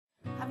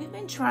Have you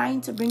been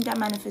trying to bring that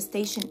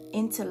manifestation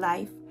into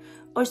life,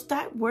 or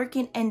start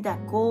working in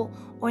that goal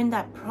or in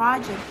that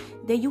project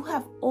that you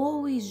have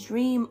always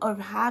dreamed of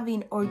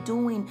having or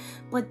doing,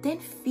 but then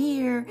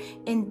fear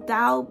and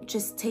doubt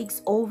just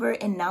takes over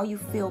and now you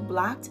feel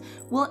blocked?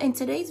 Well, in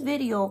today's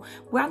video,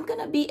 where I'm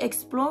gonna be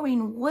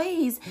exploring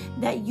ways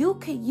that you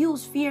could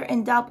use fear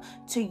and doubt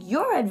to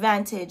your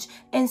advantage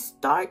and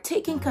start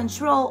taking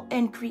control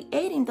and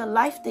creating the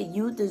life that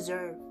you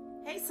deserve.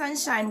 Hey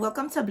sunshine,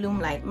 welcome to Bloom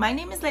Light. My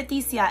name is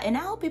Leticia, and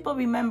I help people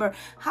remember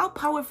how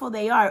powerful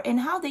they are and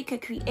how they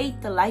could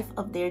create the life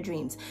of their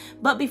dreams.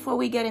 But before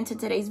we get into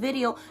today's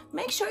video,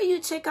 make sure you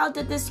check out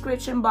the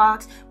description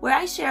box where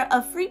I share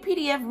a free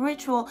PDF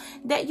ritual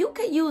that you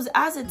could use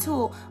as a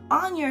tool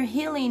on your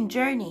healing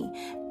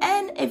journey.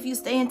 And if you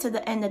stay into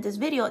the end of this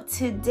video,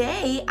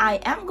 today I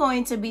am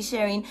going to be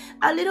sharing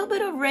a little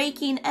bit of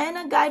Reiki and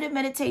a guided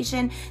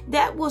meditation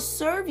that will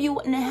serve you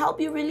and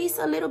help you release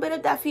a little bit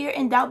of that fear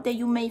and doubt that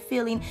you may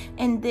feeling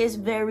in this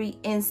very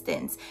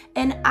instance.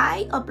 And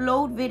I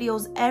upload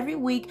videos every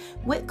week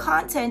with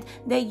content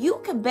that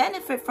you can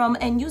benefit from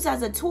and use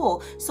as a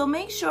tool. So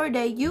make sure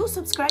that you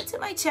subscribe to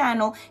my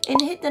channel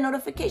and hit the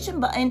notification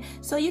button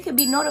so you can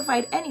be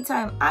notified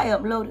anytime I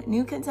upload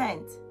new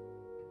content.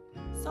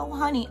 So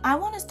honey, I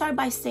want to start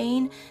by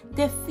saying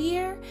that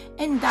fear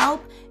and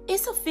doubt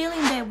is a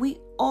feeling that we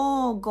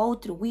all go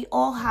through. We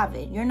all have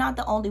it. You're not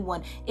the only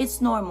one.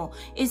 It's normal.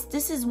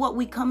 This is what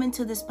we come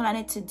into this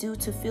planet to do,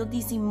 to feel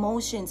these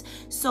emotions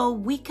so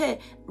we could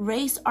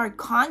raise our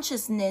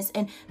consciousness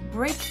and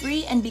break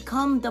free and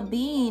become the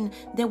being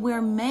that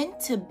we're meant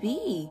to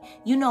be.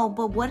 You know,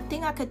 but one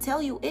thing I could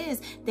tell you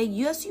is that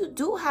yes, you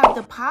do have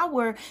the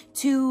power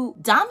to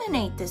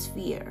dominate this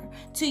fear,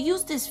 to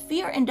use this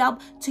fear and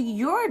doubt to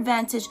your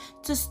advantage,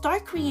 to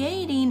start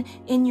creating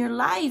in your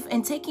life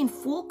and taking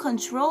full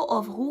control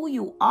of who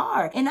you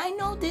are. And I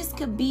know this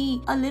could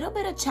be a little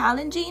bit of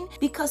challenging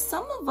because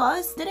some of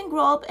us didn't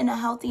grow up in a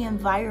healthy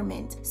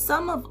environment.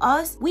 Some of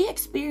us, we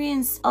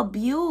experience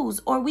abuse,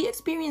 or we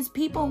experience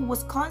people who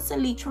was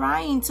constantly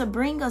trying to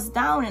bring us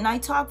down. And I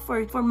talk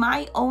for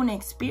my own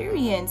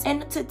experience.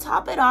 And to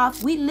top it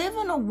off, we live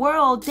in a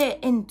world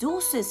that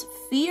induces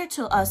fear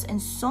to us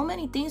and so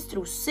many things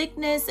through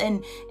sickness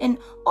and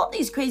all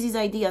these crazy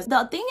ideas.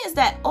 The thing is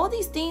that all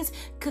these things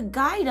could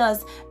guide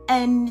us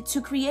and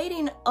to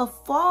creating a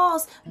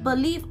false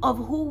belief of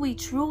who we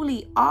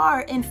truly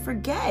are and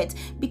forget,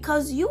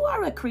 because you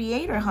are a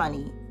creator,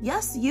 honey.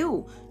 Yes,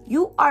 you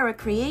are a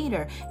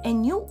creator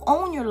and you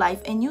own your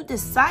life and you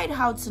decide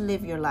how to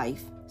live your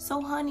life.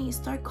 So honey,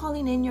 start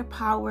calling in your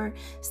power,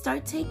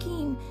 start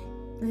taking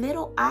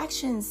little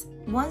actions,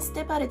 one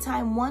step at a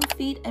time, one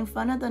feet in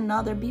front of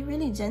another. Be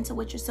really gentle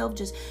with yourself.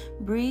 Just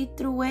breathe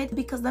through it,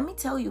 because let me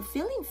tell you,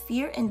 feeling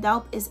fear and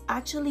doubt is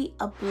actually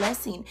a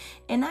blessing.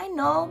 And I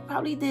know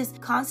probably this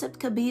concept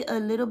could be a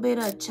little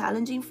bit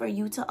challenging for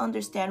you to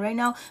understand right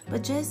now,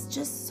 but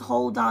just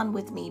hold on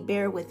with me,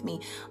 bear with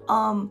me,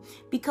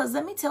 because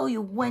let me tell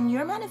you, when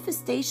your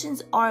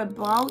manifestations are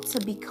about to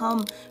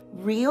become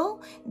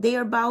real, they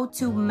are about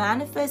to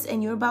manifest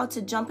and you're about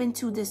to jump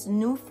into this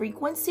new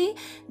frequency,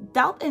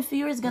 doubt and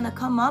fear is gonna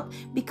come up,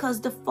 because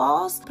the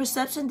false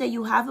perception that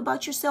you have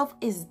about yourself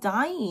is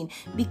dying,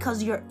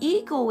 because your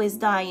ego is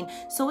dying.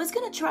 So it's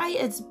gonna try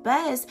its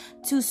best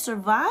to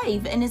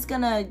survive, and it's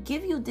gonna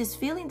give you this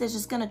feeling that's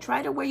just gonna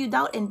try to wear you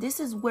down. And this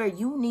is where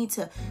you need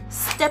to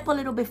step a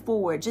little bit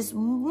forward, just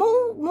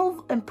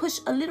move and push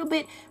a little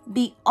bit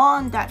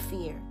beyond that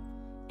fear.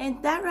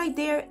 And that right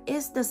there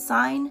is the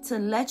sign to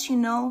let you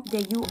know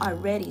that you are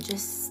ready.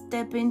 Just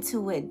step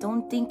into it.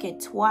 Don't think it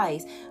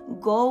twice.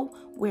 Go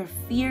where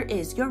fear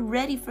is. You're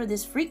ready for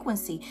this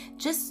frequency.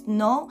 Just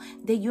know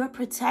that you're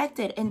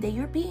protected and that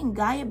you're being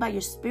guided by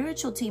your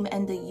spiritual team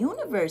and the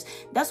universe.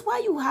 That's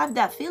why you have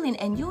that feeling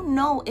and you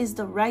know is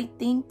the right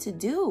thing to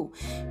do.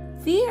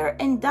 Fear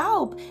and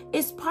doubt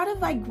is part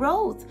of our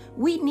growth.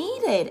 We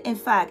need it, in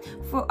fact,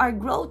 for our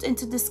growth and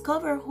to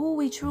discover who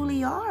we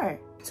truly are.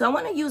 So I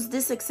want to use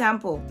this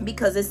example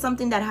because it's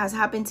something that has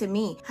happened to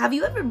me. Have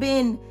you ever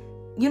been,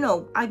 you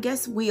know, I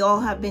guess we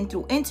all have been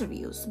through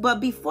interviews, but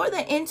before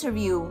the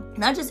interview,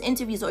 not just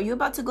interviews, or you're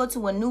about to go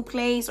to a new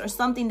place or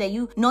something that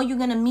you know you're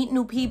gonna meet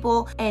new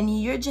people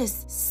and you're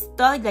just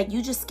stuck, like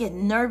you just get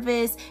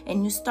nervous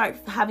and you start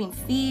having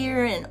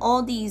fear and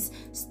all these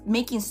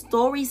making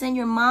stories in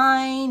your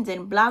mind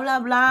and blah blah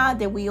blah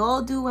that we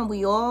all do and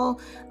we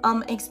all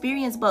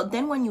experience. But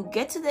then when you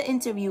get to the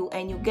interview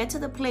and you get to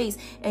the place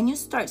and you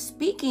start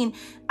speaking,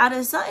 out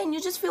of sudden you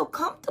just feel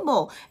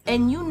comfortable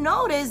and you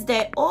notice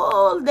that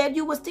all that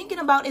you was thinking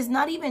about is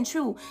not even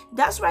true.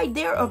 That's right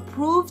there a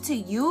proof to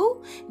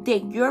you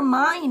that your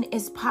mind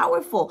is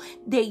powerful,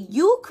 that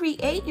you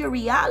create your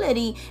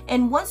reality,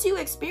 and once you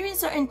experience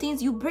certain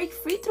things you break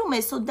free from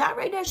it. So that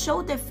right there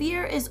showed that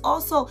fear is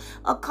also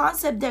a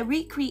concept that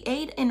we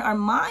create in our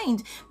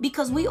mind,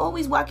 because we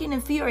always walking in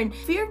fear, and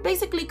fear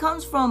basically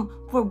comes from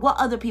for what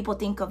other people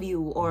think of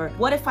you, or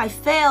what if I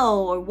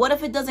fail, or what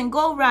if it doesn't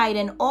go right,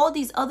 and all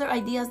these other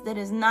ideas that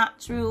is not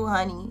true,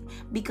 honey,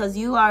 because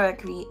you are a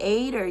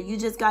creator. You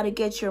just got to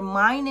to get your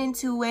mind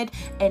into it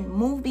and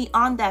move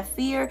beyond that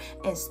fear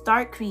and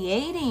start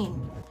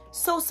creating.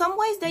 So some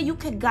ways that you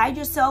could guide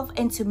yourself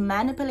into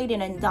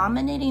manipulating and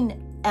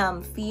dominating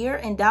fear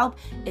and doubt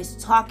is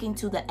talking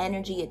to the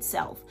energy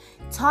itself.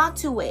 Talk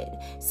to it.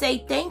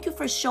 Say, thank you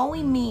for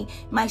showing me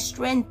my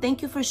strength.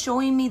 Thank you for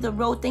showing me the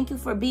road. Thank you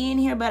for being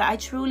here, but I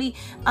truly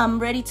am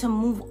ready to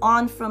move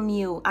on from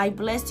you. I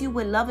bless you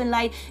with love and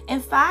light.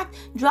 In fact,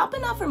 drop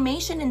an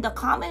affirmation in the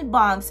comment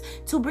box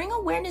to bring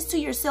awareness to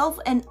yourself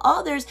and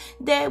others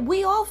that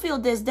we all feel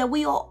this, that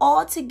we are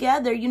all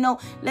together. You know,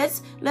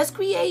 let's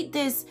create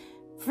this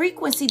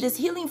frequency, this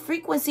healing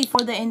frequency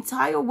for the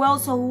entire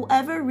world, so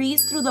whoever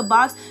reads through the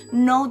box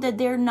know that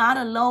they're not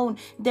alone,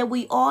 that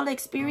we all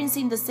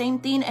experiencing the same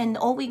thing, and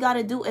all we got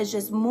to do is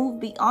just move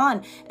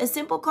beyond. A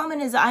simple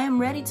comment is, I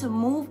am ready to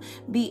move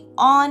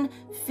beyond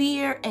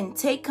fear and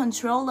take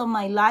control of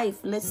my life.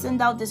 Let's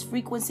send out this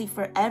frequency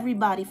for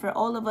everybody, for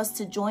all of us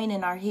to join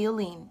in our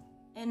healing.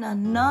 And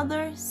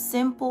another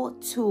simple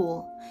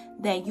tool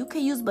that you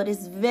can use, but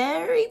it's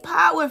very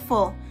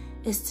powerful,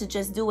 is to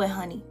just do it,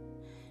 honey.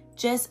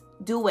 Just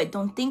do it.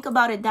 Don't think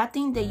about it. That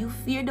thing that you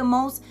fear the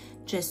most,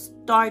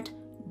 just start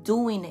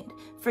doing it.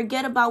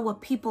 Forget about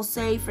what people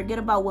say. Forget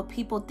about what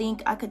people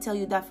think. I could tell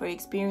you that for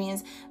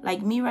experience.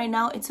 Like me right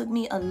now, it took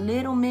me a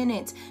little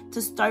minute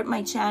to start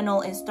my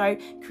channel and start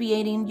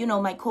creating, you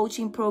know, my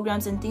coaching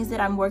programs and things that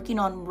I'm working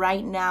on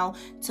right now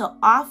to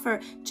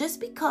offer, just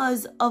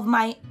because of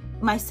my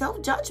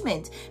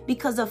self-judgment,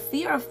 because of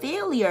fear of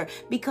failure,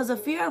 because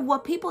of fear of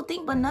what people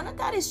think. But none of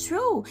that is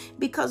true,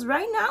 because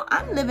right now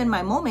I'm living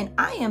my moment.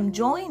 I am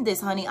enjoying this,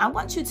 honey. I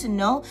want you to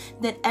know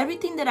that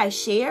everything that I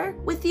share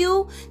with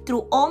you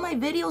through all my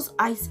videos,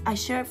 I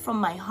share it from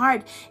my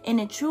heart,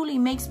 and it truly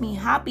makes me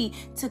happy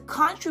to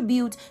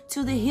contribute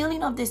to the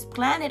healing of this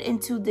planet,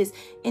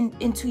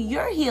 into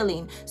your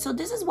healing. So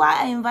this is why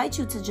I invite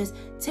you to just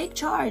take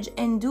charge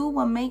and do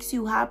what makes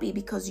you happy,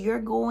 because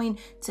you're going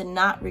to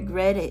not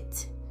regret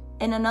it.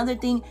 And another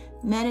thing,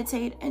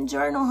 meditate and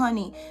journal,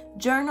 honey.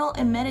 Journal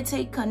and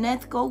meditate,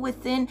 connect, go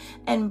within,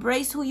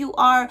 embrace who you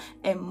are,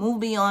 and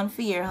move beyond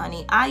fear,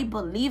 honey. I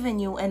believe in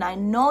you, and I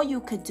know you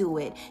could do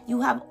it.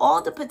 You have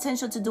all the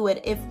potential to do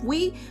it. If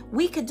we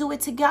could do it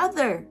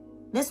together.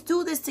 Let's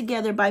do this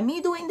together. By me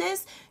doing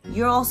this,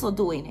 you're also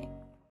doing it.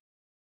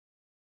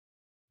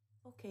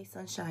 Okay,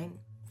 sunshine.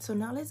 So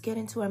now let's get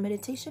into our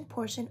meditation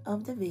portion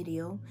of the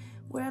video,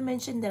 where I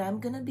mentioned that I'm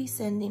going to be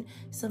sending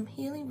some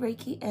healing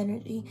Reiki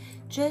energy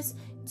just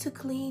to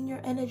clean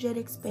your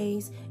energetic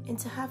space and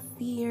to have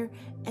fear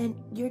and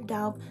your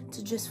doubt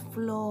to just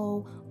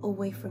flow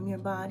away from your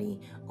body.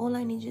 All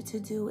I need you to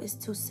do is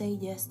to say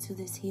yes to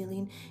this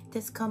healing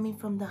that's coming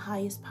from the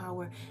highest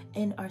power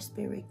and our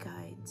spirit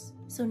guides.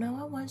 So now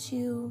I want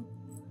you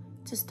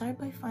to start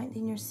by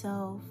finding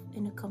yourself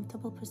in a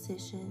comfortable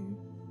position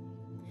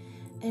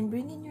and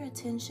bringing your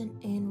attention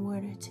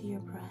inward to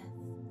your breath,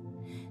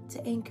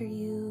 to anchor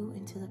you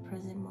into the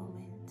present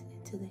moment,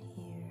 into the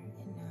here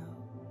and now.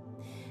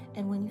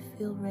 And when you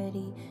feel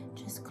ready,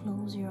 just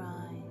close your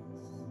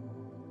eyes.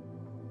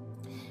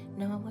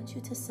 Now I want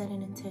you to set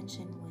an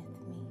intention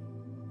with me.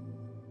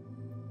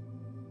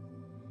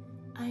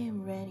 I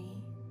am ready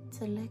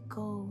to let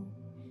go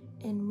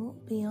and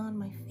move beyond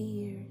my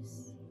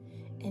fears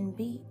and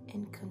be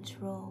in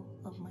control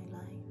of my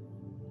life.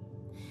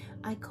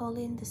 I call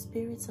in the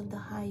spirits of the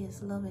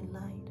highest love and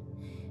light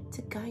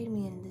to guide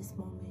me in this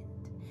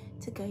moment,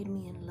 to guide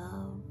me in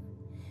love,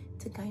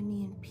 to guide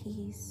me in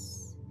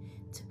peace,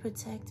 to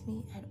protect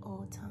me at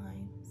all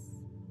times.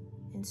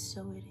 And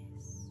so it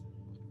is.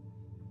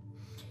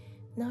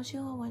 Now,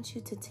 Joe, I want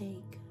you to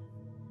take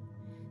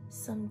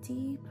some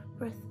deep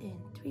breath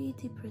in, 3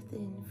 deep breaths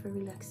in for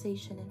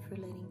relaxation and for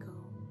letting go.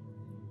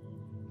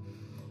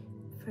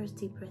 First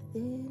deep breath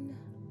in.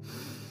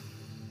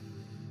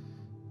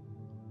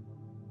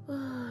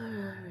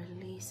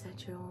 Release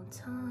at your own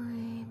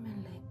time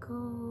and let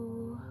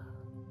go.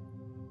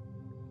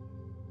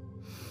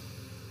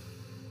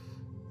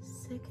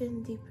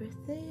 Second deep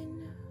breath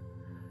in,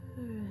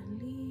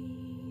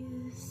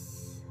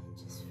 release.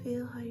 Just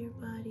feel how your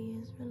body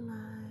is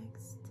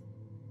relaxed.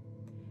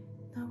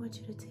 Now I want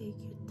you to take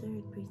your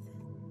third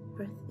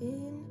breath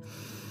in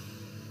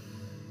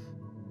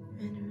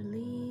and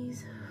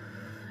release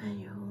at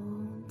your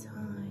own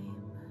time.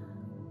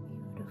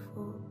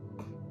 Beautiful.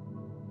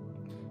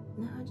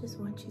 Now I just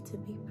want you to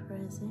be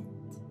present.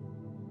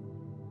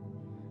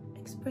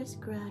 Express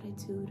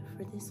gratitude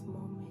for this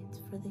moment,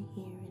 for the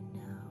here and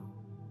now.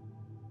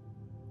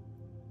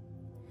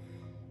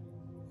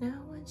 Now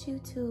I want you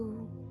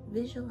to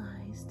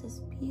visualize this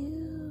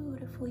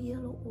beautiful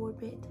yellow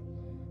orbit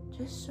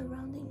just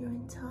surrounding your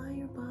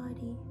entire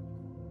body,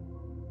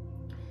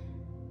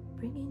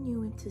 bringing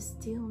you into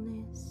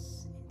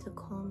stillness, into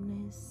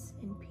calmness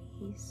and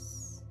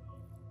peace.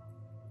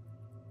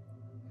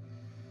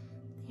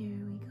 Here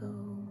we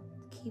go.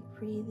 Keep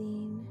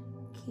breathing,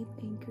 keep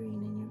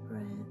anchoring in your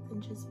breath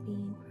and just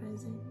being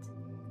present.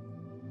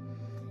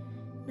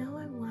 Now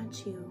I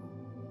want you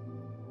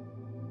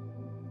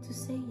to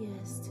say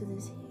yes to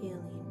this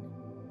healing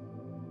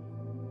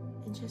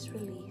and just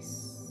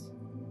release.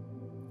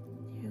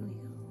 Here we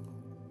go.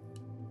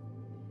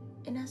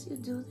 And as you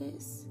do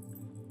this,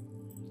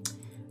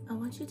 I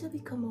want you to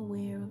become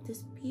aware of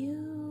this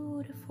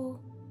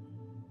beautiful,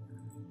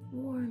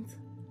 warmth,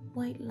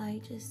 white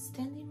light just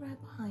standing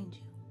right behind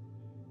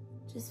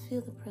you. Just feel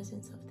the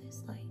presence of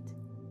this light.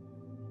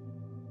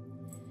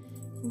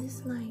 And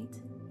this light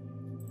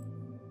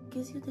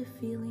gives you the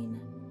feeling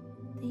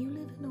that you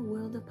live in a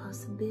world of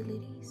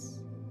possibilities,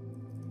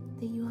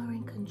 that you are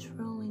in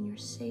control and you're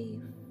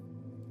safe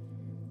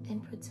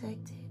and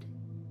protected,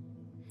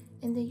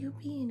 and that you're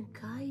being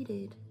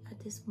guided at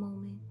this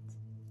moment.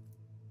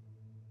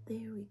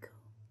 There we go.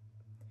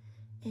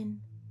 And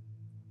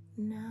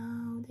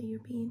now that you're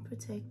being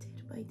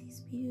protected by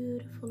these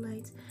beautiful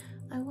lights,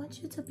 I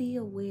want you to be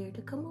aware,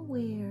 to come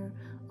aware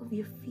of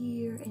your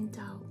fear and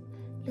doubt.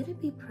 Let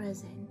it be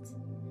present.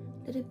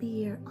 Let it be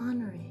here.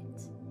 Honor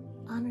it.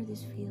 Honor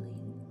this feeling.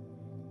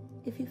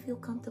 If you feel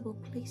comfortable,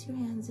 place your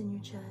hands in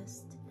your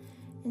chest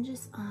and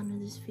just honor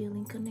this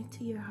feeling. Connect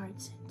to your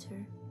heart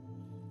center.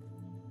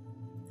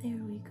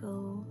 There we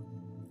go.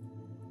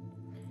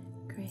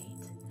 Great.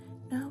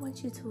 Now I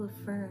want you to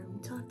affirm.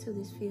 Talk to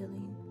this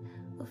feeling.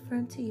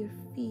 Affirm to your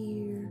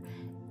fear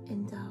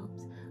and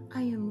doubt.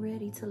 I am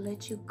ready to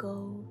let you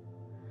go.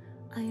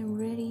 I am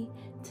ready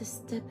to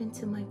step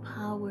into my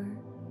power.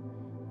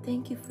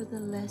 Thank you for the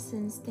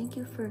lessons. Thank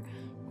you for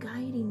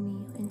guiding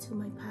me into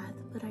my path,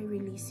 but I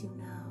release you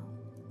now.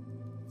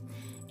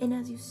 And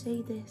as you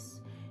say this,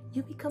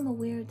 you become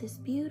aware of this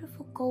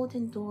beautiful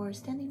golden door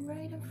standing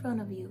right in front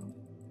of you.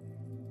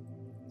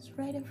 It's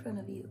right in front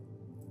of you.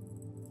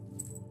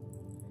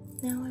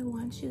 Now I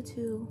want you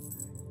to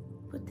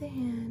put your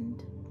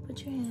hand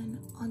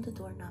on the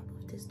doorknob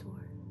of this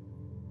door.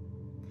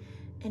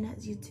 And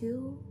as you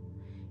do,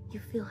 you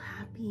feel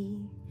happy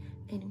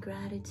and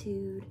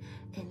gratitude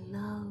and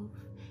love.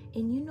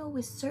 And you know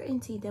with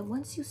certainty that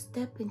once you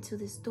step into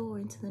this door,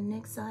 into the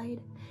next side,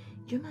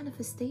 your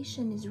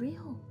manifestation is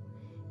real.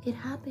 It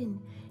happened.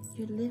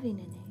 You're living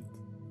in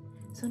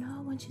it. So now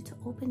I want you to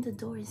open the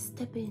door and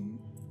step in.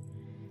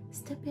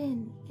 Step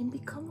in and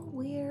become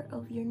aware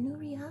of your new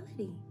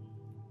reality.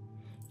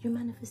 Your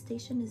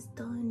manifestation is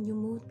done. You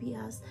move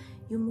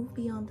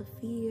beyond the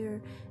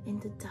fear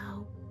and the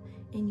doubt,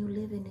 and you're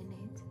living in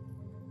it.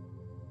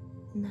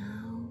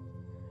 Now,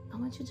 I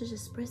want you to just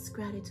express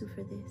gratitude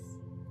for this.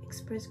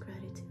 Express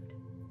gratitude.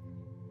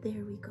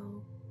 There we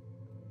go.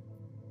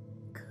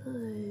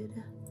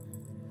 Good.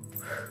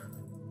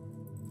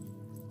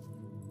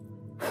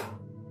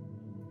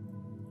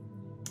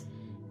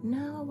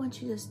 Now I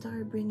want you to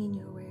start bringing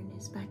your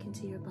awareness back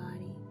into your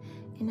body.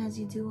 And as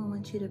you do, I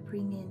want you to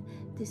bring in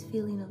this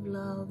feeling of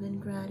love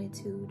and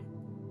gratitude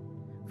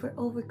for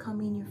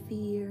overcoming your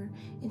fear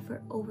and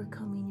for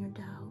overcoming your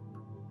doubt.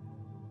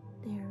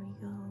 There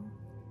we go.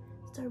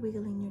 Start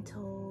wiggling your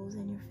toes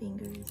and your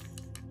fingers.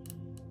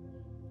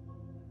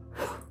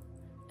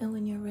 And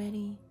when you're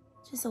ready,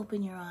 just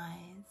open your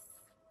eyes.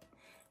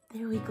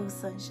 There we go,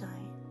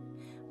 sunshine.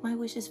 My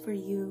wishes for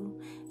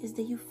you is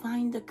that you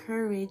find the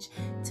courage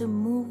to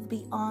move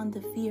beyond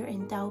the fear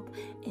and doubt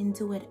and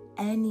do it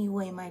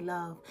anyway, my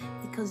love,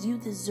 because you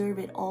deserve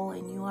it all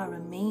and you are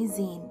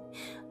amazing.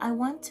 I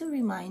want to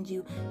remind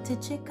you to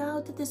check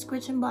out the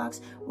description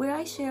box where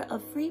I share a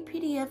free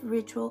PDF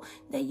ritual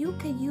that you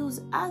can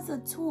use as a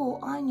tool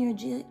on your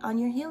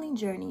healing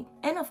journey.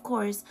 And of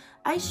course,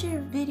 I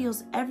share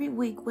videos every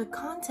week with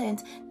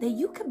content that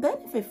you can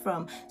benefit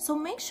from. So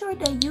make sure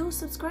that you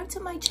subscribe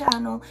to my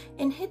channel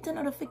and hit the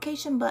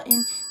notification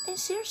button and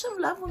share some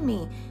love with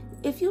me.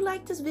 If you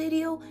like this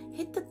video,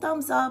 hit the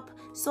thumbs up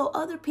so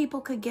other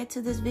people could get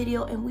to this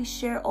video and we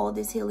share all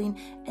this healing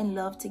and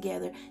love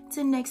together.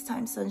 Till next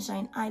time,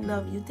 sunshine, I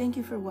love you. Thank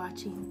you for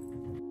watching.